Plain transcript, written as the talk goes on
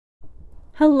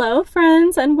Hello,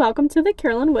 friends, and welcome to the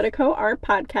Carolyn Whittico Art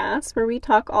Podcast, where we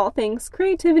talk all things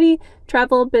creativity,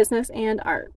 travel, business, and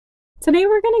art. Today,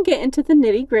 we're going to get into the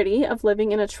nitty-gritty of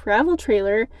living in a travel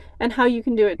trailer and how you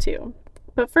can do it too.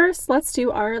 But first, let's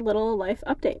do our little life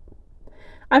update.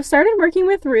 I've started working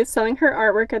with Ruth selling her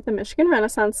artwork at the Michigan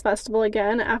Renaissance Festival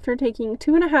again after taking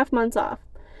 2.5 months off.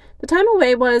 The time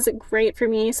away was great for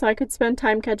me, so I could spend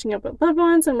time catching up with loved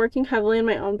ones and working heavily in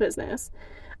my own business.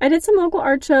 I did some local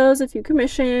art shows, a few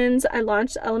commissions, I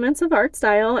launched Elements of Art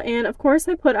Style, and of course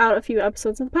I put out a few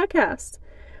episodes of the podcast.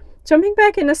 Jumping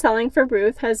back into selling for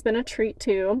Ruth has been a treat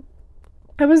too.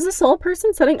 I was the sole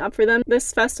person setting up for them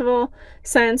this festival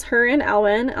since her and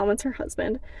Alwyn's her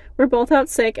husband, were both out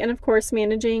sick, and of course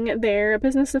managing their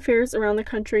business affairs around the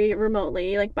country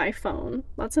remotely, like by phone.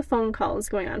 Lots of phone calls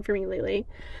going on for me lately.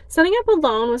 Setting up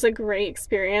alone was a great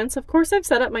experience. Of course, I've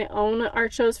set up my own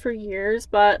art shows for years,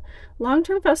 but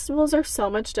long-term festivals are so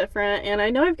much different, and I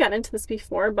know I've gotten into this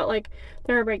before, but like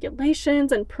there are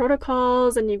regulations and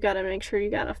protocols, and you've got to make sure you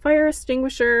got a fire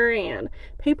extinguisher and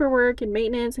paperwork and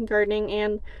maintenance and gardening,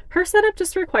 and her setup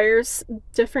just requires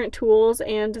different tools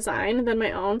and design than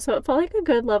my own, so it felt like a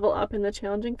good level up in the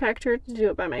challenging factor to do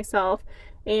it by myself,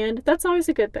 and that's always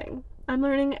a good thing. I'm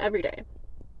learning every day.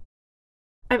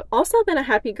 I've also been a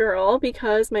happy girl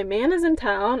because my man is in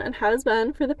town and has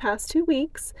been for the past 2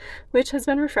 weeks, which has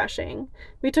been refreshing.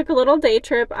 We took a little day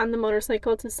trip on the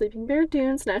motorcycle to Sleeping Bear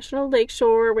Dunes National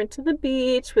Lakeshore, went to the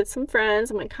beach with some friends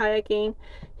and went kayaking.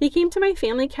 He came to my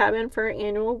family cabin for our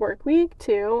annual work week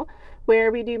too, where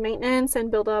we do maintenance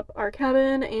and build up our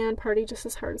cabin and party just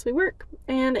as hard as we work.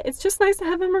 And it's just nice to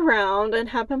have him around and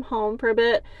have him home for a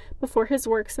bit before his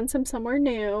work sends him somewhere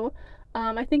new.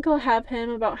 I think I'll have him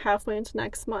about halfway into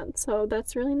next month, so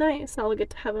that's really nice. I'll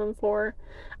get to have him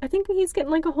I think he's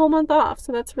getting like a whole month off,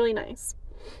 so that's really nice.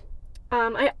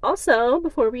 I also,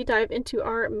 before we dive into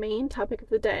our main topic of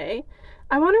the day,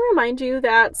 I want to remind you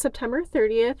that September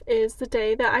 30th is the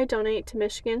day that I donate to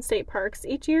Michigan State Parks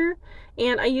each year,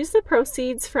 and I use the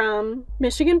proceeds from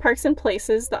Michigan Parks and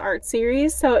Places, the art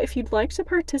series, so if you'd like to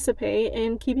participate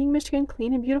in keeping Michigan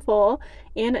clean and beautiful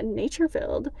and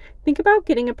nature-filled, think about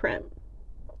getting a print.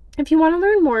 If you want to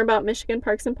learn more about Michigan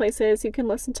Parks and Places, you can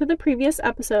listen to the previous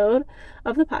episode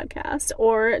of the podcast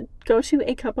or go to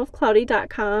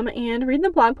acupofcloudy.com and read the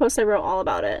blog post I wrote all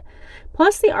about it.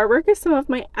 Plus, the artwork is some of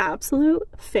my absolute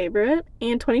favorite,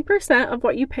 and 20% of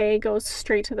what you pay goes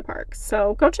straight to the parks.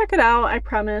 So go check it out. I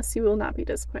promise you will not be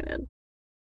disappointed.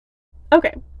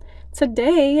 Okay,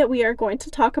 today we are going to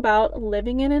talk about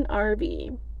living in an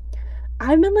RV.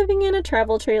 I've been living in a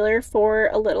travel trailer for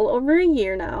a little over a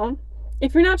year now.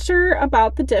 If you're not sure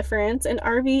about the difference, an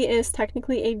RV is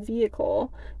technically a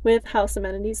vehicle with house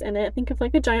amenities in it. Think of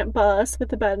like a giant bus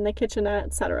with a bed and a kitchenette,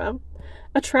 etc.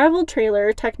 A travel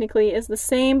trailer technically is the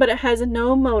same, but it has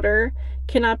no motor,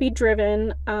 cannot be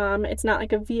driven, it's not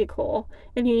like a vehicle,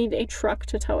 and you need a truck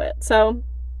to tow it. So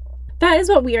that is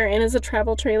what we are in, as a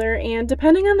travel trailer, and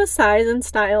depending on the size and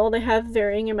style, they have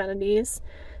varying amenities.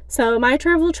 So my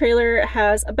travel trailer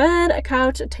has a bed, a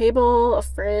couch, a table, a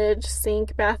fridge,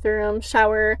 sink, bathroom,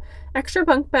 shower, extra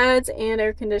bunk beds, and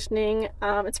air conditioning.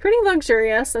 It's pretty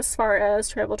luxurious as far as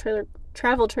travel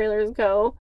trailers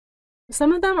go.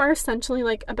 Some of them are essentially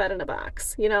like a bed in a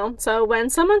box, you know? So when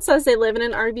someone says they live in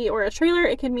an RV or a trailer,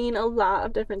 it can mean a lot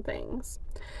of different things.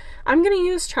 I'm going to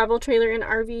use travel trailer and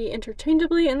RV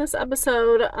interchangeably in this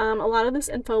episode. A lot of this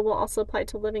info will also apply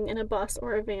to living in a bus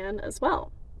or a van as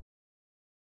well.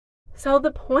 So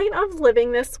the point of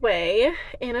living this way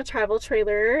in a travel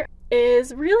trailer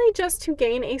is really just to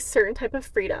gain a certain type of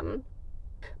freedom.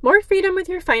 More freedom with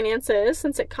your finances,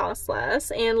 since it costs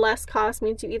less, and less cost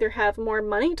means you either have more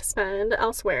money to spend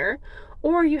elsewhere,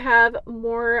 or you have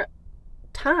more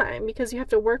time because you have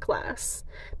to work less,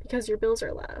 because your bills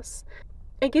are less.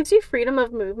 It gives you freedom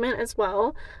of movement as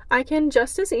well. I can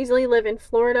just as easily live in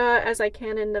Florida as I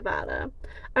can in Nevada.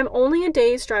 I'm only a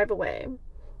day's drive away.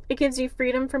 It gives you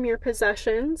freedom from your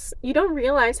possessions. You don't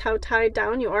realize how tied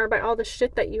down you are by all the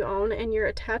shit that you own and your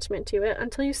attachment to it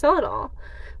until you sell it all.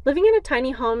 Living in a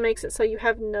tiny home makes it so you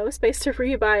have no space to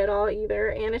rebuy at all either,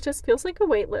 and it just feels like a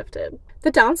weight lifted.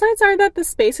 The downsides are that the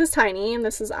space is tiny, and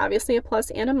this is obviously a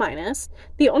plus and a minus.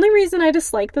 The only reason I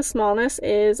dislike the smallness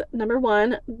is, number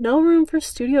one, no room for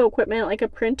studio equipment like a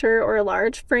printer or a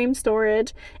large frame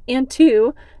storage, and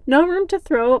two, no room to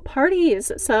throw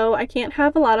parties, so I can't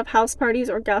have a lot of house parties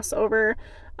or guests over.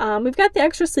 We've got the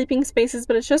extra sleeping spaces,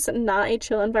 but it's just not a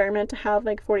chill environment to have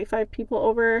like 45 people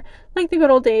over, like the good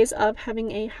old days of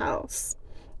having a house.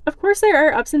 Of course, there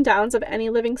are ups and downs of any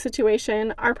living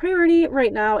situation. Our priority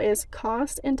right now is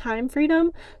cost and time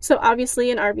freedom, so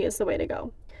obviously an RV is the way to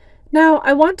go. Now,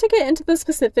 I want to get into the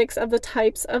specifics of the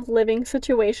types of living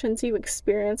situations you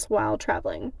experience while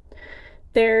traveling.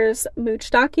 There's mooch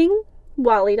docking,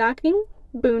 wally docking,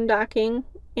 boondocking,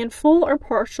 and full or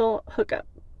partial hookup.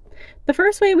 The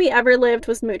first way we ever lived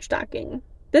was mooch docking.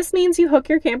 This means you hook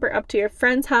your camper up to your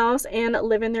friend's house and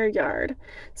live in their yard.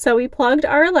 So we plugged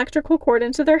our electrical cord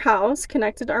into their house,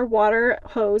 connected our water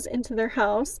hose into their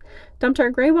house, dumped our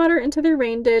gray water into their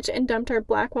rain ditch, and dumped our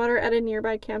black water at a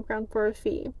nearby campground for a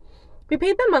fee. We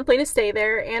paid them monthly to stay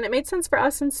there, and it made sense for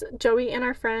us since Joey and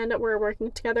our friend were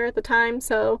working together at the time,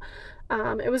 so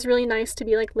it was really nice to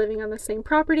be like living on the same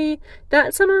property.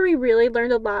 That summer we really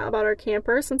learned a lot about our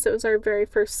camper since it was our very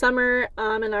first summer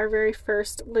and our very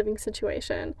first living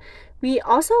situation. We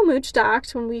also mooch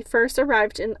docked when we first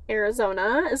arrived in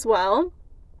Arizona as well.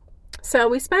 So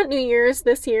we spent New Year's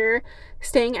this year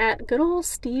staying at good old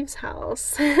Steve's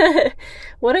house.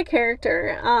 What a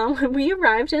character. When we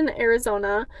arrived in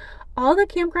Arizona, all the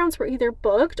campgrounds were either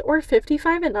booked or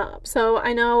 55 and up. So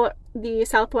I know the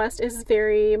Southwest is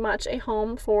very much a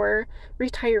home for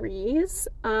retirees.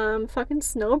 Fucking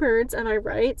snowbirds, am I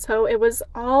right? So it was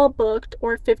all booked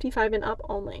or 55 and up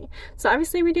only. So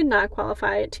obviously we did not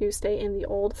qualify to stay in the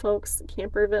old folks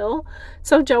Camperville.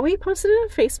 So Joey posted in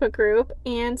a Facebook group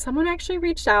and someone actually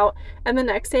reached out, and the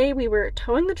next day we were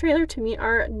towing the trailer to meet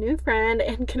our new friend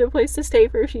and get a place to stay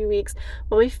for a few weeks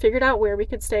while we figured out where we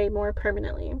could stay more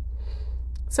permanently.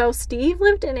 So Steve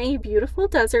lived in a beautiful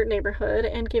desert neighborhood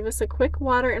and gave us a quick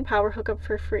water and power hookup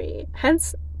for free,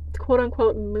 hence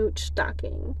quote-unquote mooch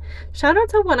docking. Shout out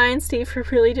to One Eye and Steve for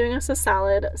really doing us a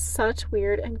solid. Such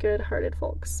weird and good-hearted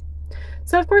folks.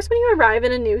 So of course when you arrive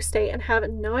in a new state and have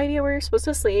no idea where you're supposed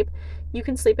to sleep, you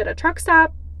can sleep at a truck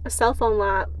stop, a cell phone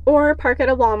lot, or park at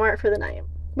a Walmart for the night,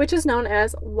 which is known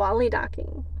as wally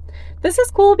docking. This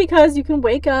is cool because you can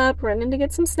wake up, run in to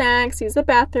get some snacks, use the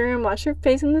bathroom, wash your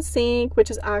face in the sink,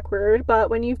 which is awkward, but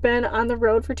when you've been on the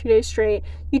road for 2 days straight,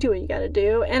 you do what you gotta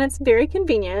do, and it's very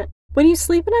convenient. When you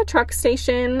sleep in a truck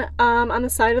station on the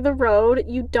side of the road,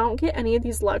 you don't get any of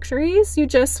these luxuries. You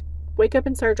just wake up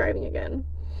and start driving again.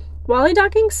 Wally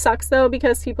docking sucks though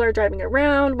because people are driving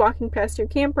around, walking past your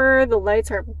camper, the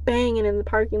lights are banging in the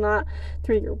parking lot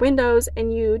through your windows,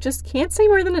 and you just can't stay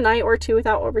more than a night or two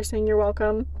without overstaying your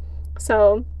welcome.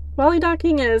 So wally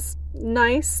docking is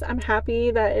nice. I'm happy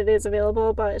that it is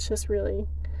available, but it's just really,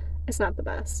 it's not the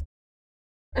best.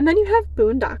 And then you have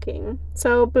boondocking.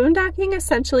 So boondocking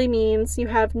essentially means you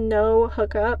have no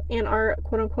hookup and are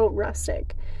quote-unquote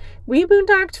rustic. We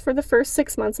boondocked for the first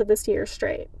 6 months of this year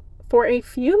straight. For a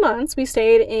few months, we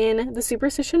stayed in the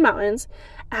Superstition Mountains.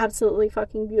 Absolutely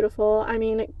fucking beautiful. I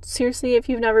mean, seriously, if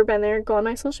you've never been there, go on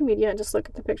my social media and just look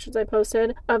at the pictures I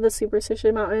posted of the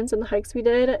Superstition Mountains and the hikes we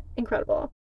did.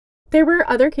 Incredible. There were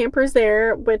other campers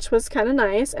there, which was kind of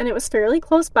nice, and it was fairly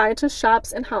close by to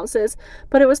shops and houses,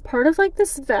 but it was part of like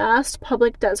this vast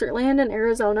public desert land in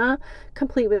Arizona,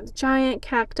 complete with giant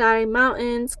cacti,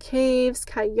 mountains, caves,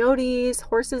 coyotes,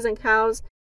 horses, and cows.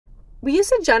 We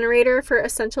used a generator for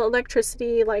essential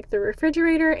electricity like the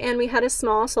refrigerator, and we had a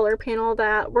small solar panel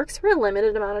that works for a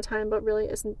limited amount of time but really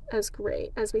isn't as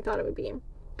great as we thought it would be.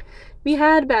 We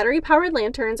had battery-powered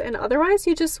lanterns, and otherwise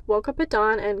you just woke up at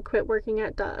dawn and quit working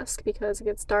at dusk because it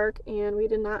gets dark and we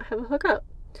did not have a hookup.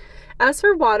 As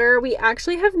for water, we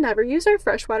actually have never used our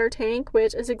freshwater tank,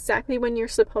 which is exactly when you're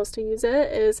supposed to use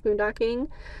it, is boondocking.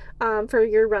 For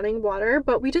your running water,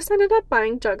 but we just ended up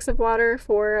buying jugs of water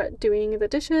for doing the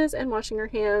dishes and washing our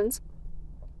hands.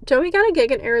 Joey got a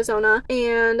gig in Arizona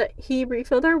and he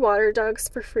refilled our water jugs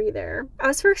for free there.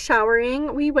 As for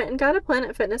showering, we went and got a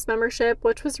Planet Fitness membership,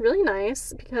 which was really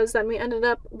nice because then we ended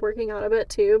up working out a bit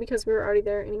too because we were already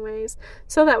there anyways.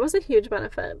 So that was a huge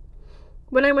benefit.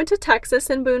 When I went to Texas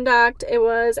and boondocked, it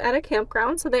was at a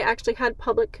campground, so they actually had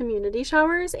public community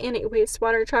showers and a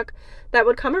wastewater truck that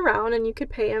would come around and you could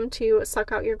pay him to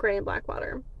suck out your gray and black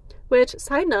water. Which,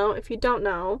 side note, if you don't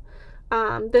know,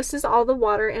 this is all the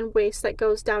water and waste that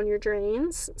goes down your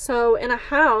drains. So in a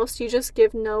house, you just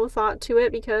give no thought to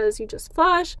it because you just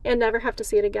flush and never have to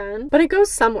see it again. But it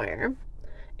goes somewhere.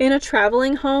 In a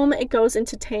traveling home, it goes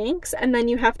into tanks, and then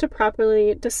you have to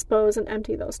properly dispose and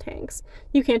empty those tanks.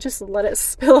 You can't just let it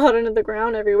spill out into the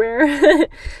ground everywhere.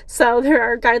 So there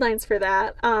are guidelines for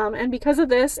that. And because of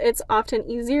this, it's often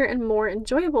easier and more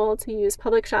enjoyable to use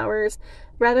public showers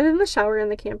rather than the shower in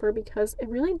the camper because it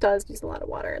really does use a lot of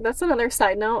water. That's another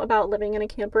side note about living in a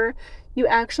camper. You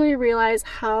actually realize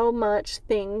how much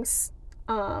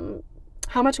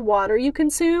how much water you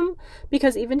consume,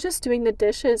 because even just doing the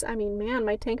dishes, I mean, man,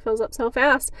 my tank fills up so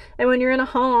fast. And when you're in a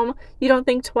home, you don't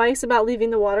think twice about leaving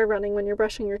the water running when you're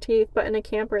brushing your teeth, but in a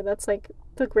camper, that's like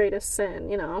the greatest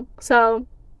sin, you know? So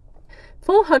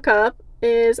Full hookup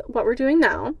is what we're doing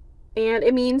now, and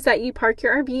it means that you park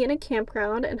your RV in a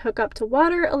campground and hook up to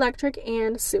water, electric,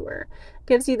 and sewer. It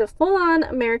gives you the full-on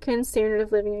American standard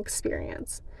of living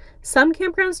experience. Some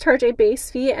campgrounds charge a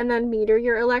base fee and then meter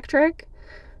your electric.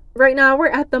 Right now, we're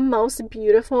at the most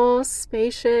beautiful,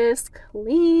 spacious,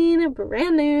 clean,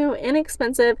 brand new,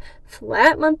 inexpensive,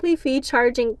 flat monthly fee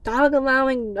charging, dog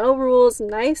allowing, no rules,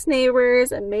 nice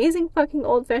neighbors, amazing fucking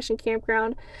old-fashioned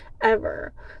campground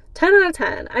ever. 10 out of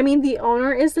 10. I mean, the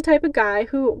owner is the type of guy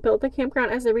who built the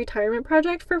campground as a retirement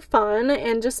project for fun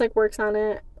and just like works on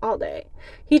it all day.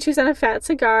 He chews on a fat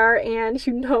cigar and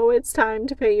you know it's time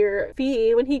to pay your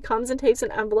fee when he comes and takes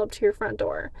an envelope to your front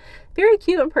door. Very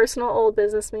cute and personal old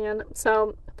businessman.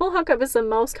 So full hookup is the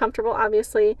most comfortable,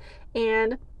 obviously,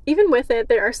 and even with it,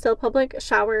 there are still public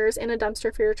showers and a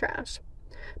dumpster for your trash.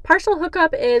 Partial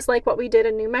hookup is like what we did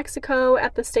in New Mexico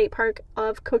at the state park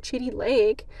of Cochiti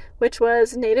Lake, which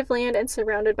was native land and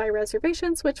surrounded by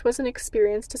reservations, which was an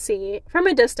experience to see from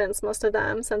a distance, most of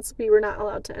them, since we were not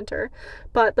allowed to enter.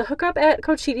 But the hookup at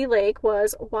Cochiti Lake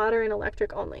was water and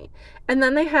electric only. And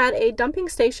then they had a dumping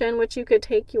station, which you could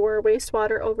take your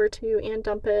wastewater over to and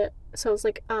dump it. So it was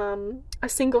like a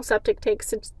single septic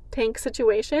tank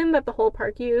situation that the whole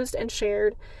park used and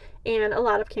shared, and a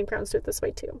lot of campgrounds do it this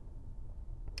way too.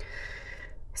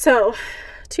 So,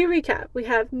 to recap, we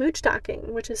have mooch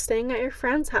docking, which is staying at your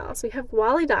friend's house. We have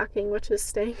wally docking, which is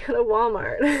staying at a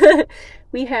Walmart.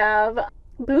 We have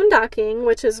boondocking,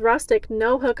 which is rustic,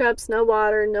 no hookups, no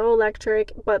water, no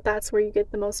electric, but that's where you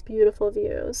get the most beautiful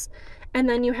views. And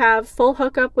then you have full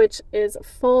hookup, which is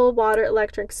full water,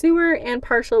 electric, sewer, and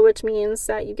partial, which means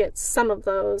that you get some of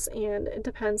those, and it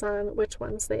depends on which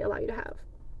ones they allow you to have.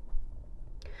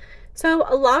 So,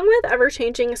 along with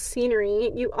ever-changing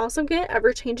scenery, you also get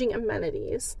ever-changing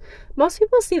amenities. Most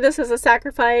people see this as a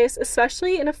sacrifice,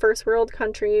 especially in a first-world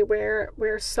country where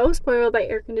we're so spoiled by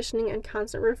air conditioning and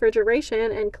constant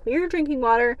refrigeration and clear drinking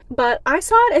water, but I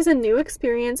saw it as a new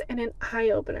experience and an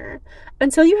eye-opener.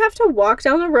 Until you have to walk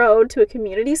down the road to a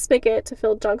community spigot to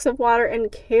fill jugs of water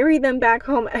and carry them back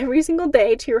home every single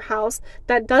day to your house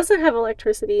that doesn't have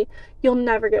electricity, you'll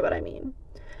never get what I mean.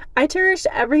 I cherished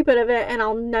every bit of it, and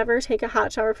I'll never take a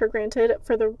hot shower for granted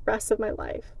for the rest of my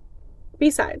life.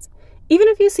 Besides, even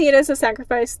if you see it as a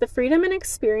sacrifice, the freedom and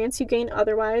experience you gain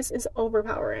otherwise is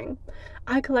overpowering.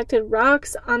 I collected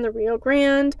rocks on the Rio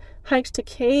Grande, hiked to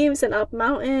caves and up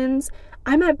mountains.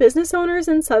 I met business owners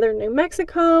in southern New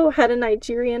Mexico, had a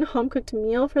Nigerian home-cooked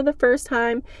meal for the first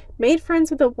time, made friends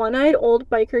with a one-eyed old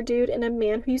biker dude and a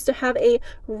man who used to have a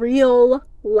real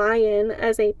lion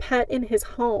as a pet in his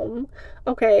home.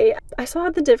 Okay, I saw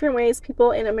the different ways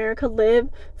people in America live,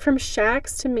 from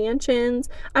shacks to mansions.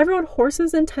 I rode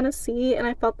horses in Tennessee, and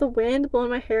I felt the wind blowing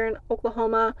my hair in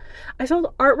Oklahoma. I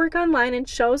sold artwork online in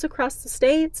shows across the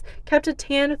states, kept a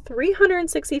tan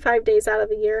 365 days out of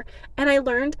the year, and I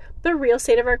learned the real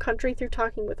state of our country through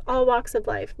talking with all walks of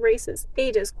life, races,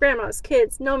 ages, grandmas,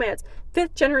 kids, nomads,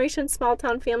 fifth generation small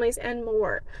town families, and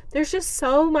more. There's just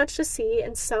so much to see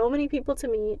and so many people to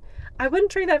meet. I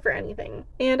wouldn't trade that for anything.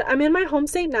 And I'm in my home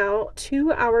state now,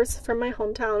 2 hours from my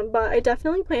hometown, but I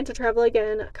definitely plan to travel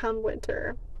again come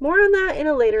winter. More on that in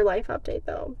a later life update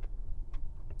though.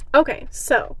 Okay,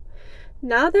 so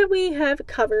now that we have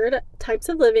covered types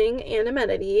of living and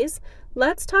amenities,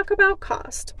 let's talk about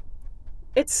cost.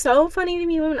 It's so funny to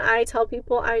me when I tell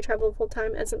people I travel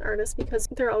full-time as an artist, because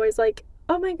they're always like,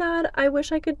 oh my god, I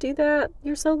wish I could do that.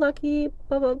 You're so lucky,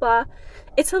 blah, blah, blah.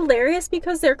 It's hilarious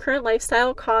because their current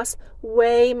lifestyle costs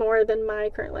way more than my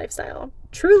current lifestyle.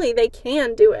 Truly, they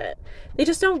can do it. They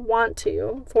just don't want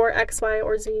to for X, Y,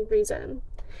 or Z reason.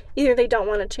 Either they don't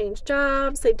want to change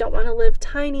jobs, they don't want to live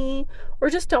tiny, or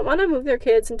just don't want to move their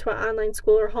kids into an online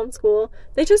school or homeschool.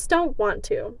 They just don't want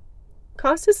to.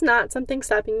 Cost is not something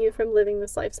stopping you from living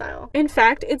this lifestyle. In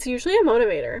fact, it's usually a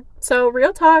motivator. So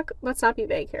real talk, let's not be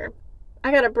vague here.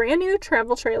 I got a brand new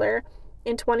travel trailer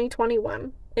in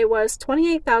 2021. It was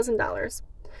 $28,000.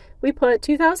 We put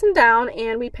 $2,000 down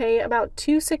and we pay about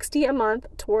 $260 a month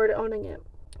toward owning it.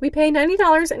 We pay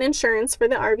 $90 in insurance for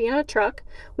the RV and a truck.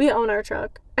 We own our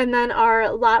truck. And then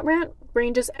our lot rent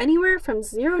ranges anywhere from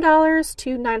 $0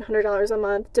 to $900 a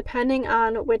month, depending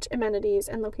on which amenities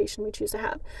and location we choose to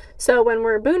have. So when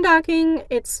we're boondocking,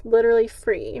 it's literally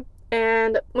free.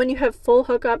 And when you have full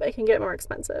hookup, it can get more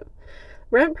expensive.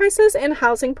 Rent prices and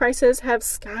housing prices have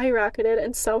skyrocketed,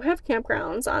 and so have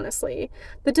campgrounds, honestly.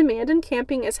 The demand in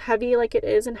camping is heavy like it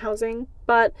is in housing,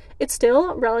 but it's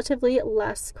still relatively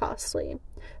less costly.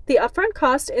 The upfront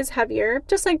cost is heavier,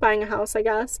 just like buying a house, I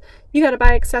guess. You gotta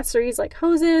buy accessories like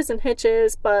hoses and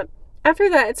hitches, but After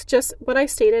that, it's just what I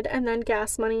stated and then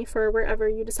gas money for wherever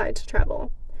you decide to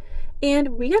travel. And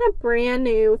we got a brand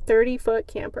new 30-foot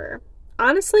camper.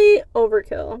 Honestly,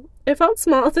 overkill. It felt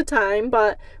small at the time,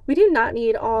 but we do not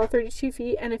need all 32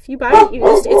 feet, and if you buy it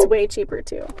used, it's way cheaper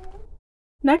too.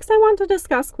 Next, I want to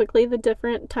discuss quickly the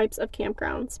different types of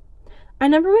campgrounds. I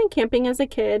never went camping as a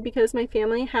kid because my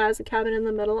family has a cabin in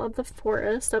the middle of the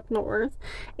forest up north,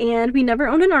 and we never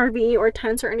owned an RV or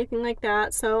tents or anything like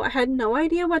that, so I had no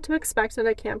idea what to expect at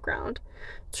a campground.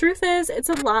 Truth is, it's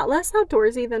a lot less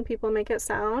outdoorsy than people make it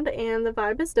sound, and the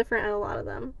vibe is different at a lot of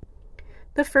them.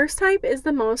 The first type is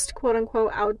the most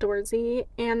quote-unquote outdoorsy,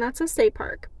 and that's a state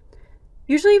park.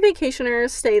 Usually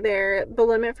vacationers stay there. The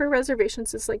limit for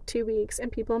reservations is like 2 weeks,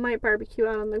 and people might barbecue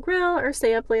out on the grill or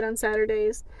stay up late on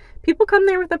Saturdays. People come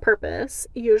there with a purpose,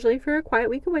 usually for a quiet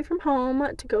week away from home,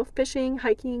 to go fishing,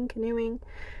 hiking, canoeing.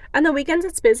 On the weekends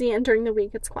it's busy, and during the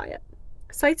week it's quiet.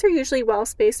 Sites are usually well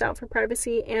spaced out for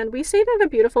privacy, and we stayed at a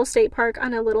beautiful state park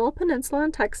on a little peninsula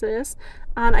in Texas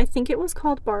on, I think it was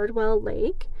called Bardwell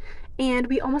Lake, and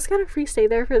we almost got a free stay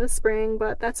there for the spring,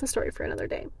 but that's a story for another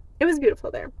day. It was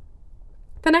beautiful there.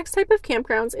 The next type of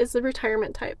campgrounds is the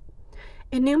retirement type.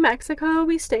 In New Mexico,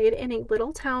 we stayed in a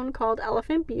little town called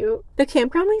Elephant Butte. The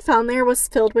campground we found there was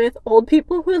filled with old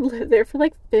people who had lived there for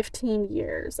like 15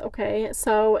 years, okay?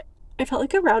 So I felt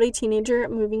like a rowdy teenager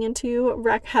moving in to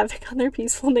wreak havoc on their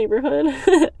peaceful neighborhood.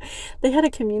 They had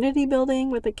a community building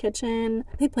with a kitchen.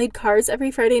 They played cards every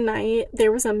Friday night.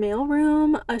 There was a mail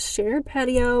room, a shared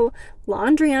patio,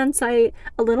 laundry on site,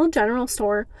 a little general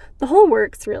store, the whole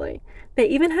works really. They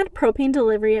even had propane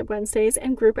delivery at Wednesdays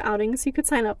and group outings you could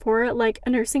sign up for, like a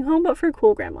nursing home but for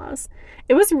cool grandmas.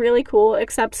 It was really cool,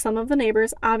 except some of the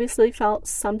neighbors obviously felt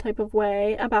some type of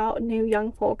way about new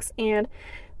young folks, and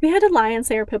we had to lie and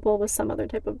say our pit bull was some other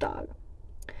type of dog.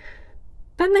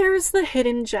 Then there's the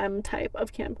hidden gem type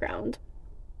of campground.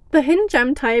 The hidden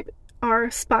gem type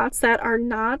are spots that are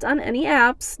not on any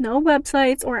apps, no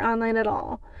websites, or online at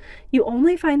all. You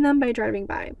only find them by driving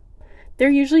by. They're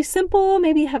usually simple,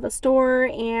 maybe have a store,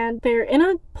 and they're in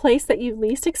a place that you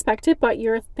least expect it, but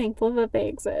you're thankful that they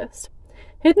exist.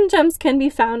 Hidden gems can be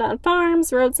found on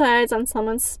farms, roadsides, on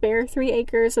someone's spare 3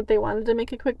 acres that they wanted to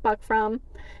make a quick buck from,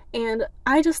 and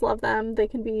I just love them. They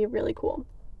can be really cool.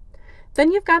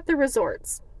 Then you've got the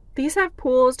resorts. These have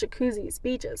pools, jacuzzis,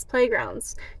 beaches,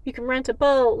 playgrounds. You can rent a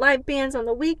boat, live bands on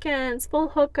the weekends, full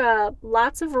hookup,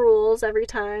 lots of rules every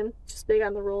time, just big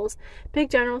on the rules, big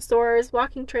general stores,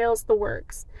 walking trails, the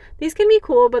works. These can be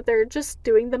cool, but they're just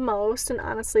doing the most, and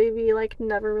honestly, we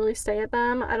never really stay at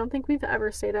them. I don't think we've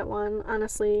ever stayed at one,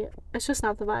 honestly. It's just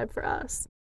not the vibe for us.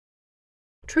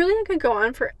 Truly, I could go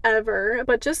on forever,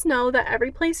 but just know that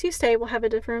every place you stay will have a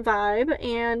different vibe,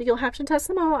 and you'll have to test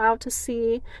them all out to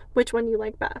see which one you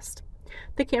like best.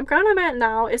 The campground I'm at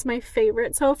now is my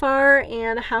favorite so far,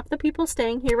 and half the people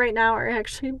staying here right now are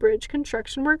actually bridge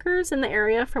construction workers in the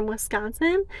area from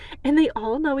Wisconsin, and they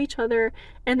all know each other,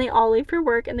 and they all leave for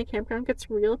work, and the campground gets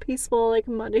real peaceful,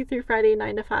 Monday through Friday,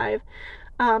 9 to 5.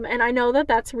 And I know that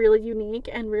that's really unique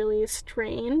and really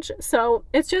strange, so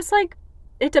it's just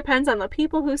it depends on the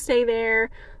people who stay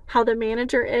there, how the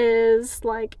manager is,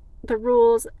 the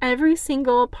rules. Every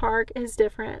single park is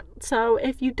different. So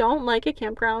if you don't like a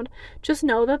campground, just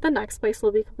know that the next place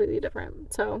will be completely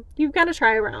different. So you've got to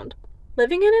try around.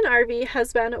 Living in an RV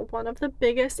has been one of the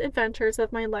biggest adventures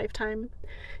of my lifetime.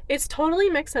 It's totally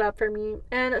mixed it up for me,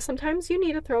 and sometimes you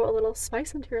need to throw a little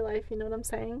spice into your life, you know what I'm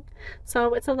saying?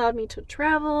 So it's allowed me to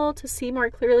travel, to see more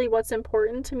clearly what's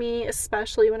important to me,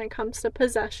 especially when it comes to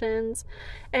possessions,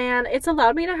 and it's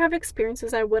allowed me to have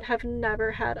experiences I would have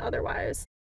never had otherwise.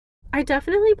 I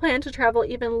definitely plan to travel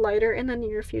even lighter in the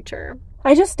near future.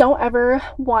 I just don't ever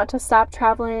want to stop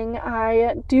traveling.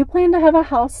 I do plan to have a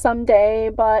house someday,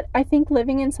 but I think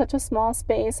living in such a small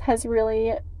space has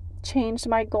really changed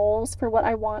my goals for what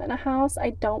I want in a house. I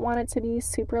don't want it to be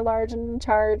super large and in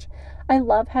charge. I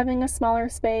love having a smaller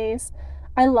space.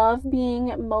 I love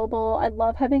being mobile. I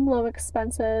love having low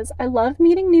expenses. I love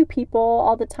meeting new people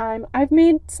all the time. I've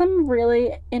made some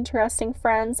really interesting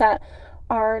friends that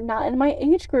are not in my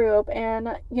age group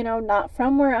and, not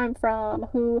from where I'm from,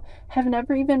 who have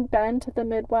never even been to the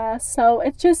Midwest. So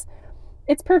it's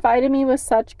provided me with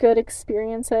such good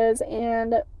experiences,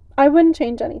 and I wouldn't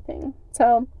change anything.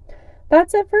 So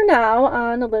that's it for now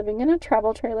on living in a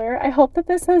travel trailer. I hope that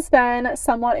this has been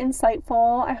somewhat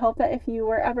insightful. I hope that if you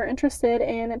were ever interested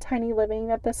in tiny living,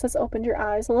 that this has opened your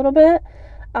eyes a little bit.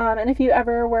 And if you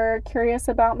ever were curious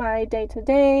about my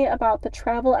day-to-day, about the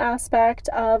travel aspect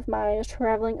of my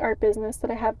traveling art business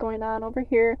that I have going on over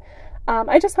here,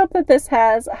 I just hope that this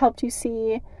has helped you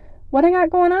see what I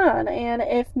got going on. And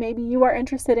if maybe you are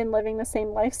interested in living the same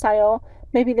lifestyle,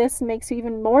 maybe this makes you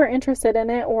even more interested in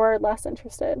it or less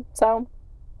interested. So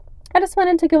I just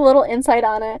wanted to give a little insight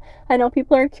on it. I know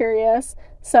people are curious.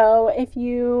 So if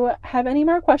you have any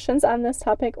more questions on this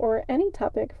topic or any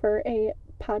topic for a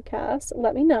podcast,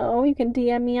 let me know. You can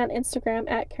DM me on Instagram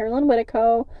at Carolyn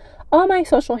Whittico. All my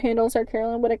social handles are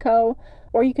Carolyn Whittico,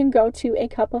 or you can go to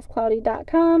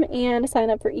acupofcloudy.com and sign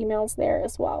up for emails there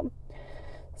as well.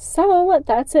 So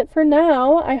that's it for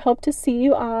now. I hope to see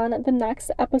you on the next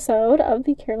episode of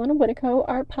the Carolyn Whittico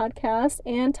Art Podcast,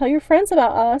 and tell your friends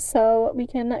about us so we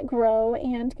can grow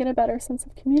and get a better sense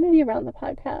of community around the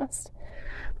podcast.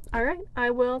 All right, I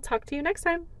will talk to you next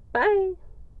time. Bye.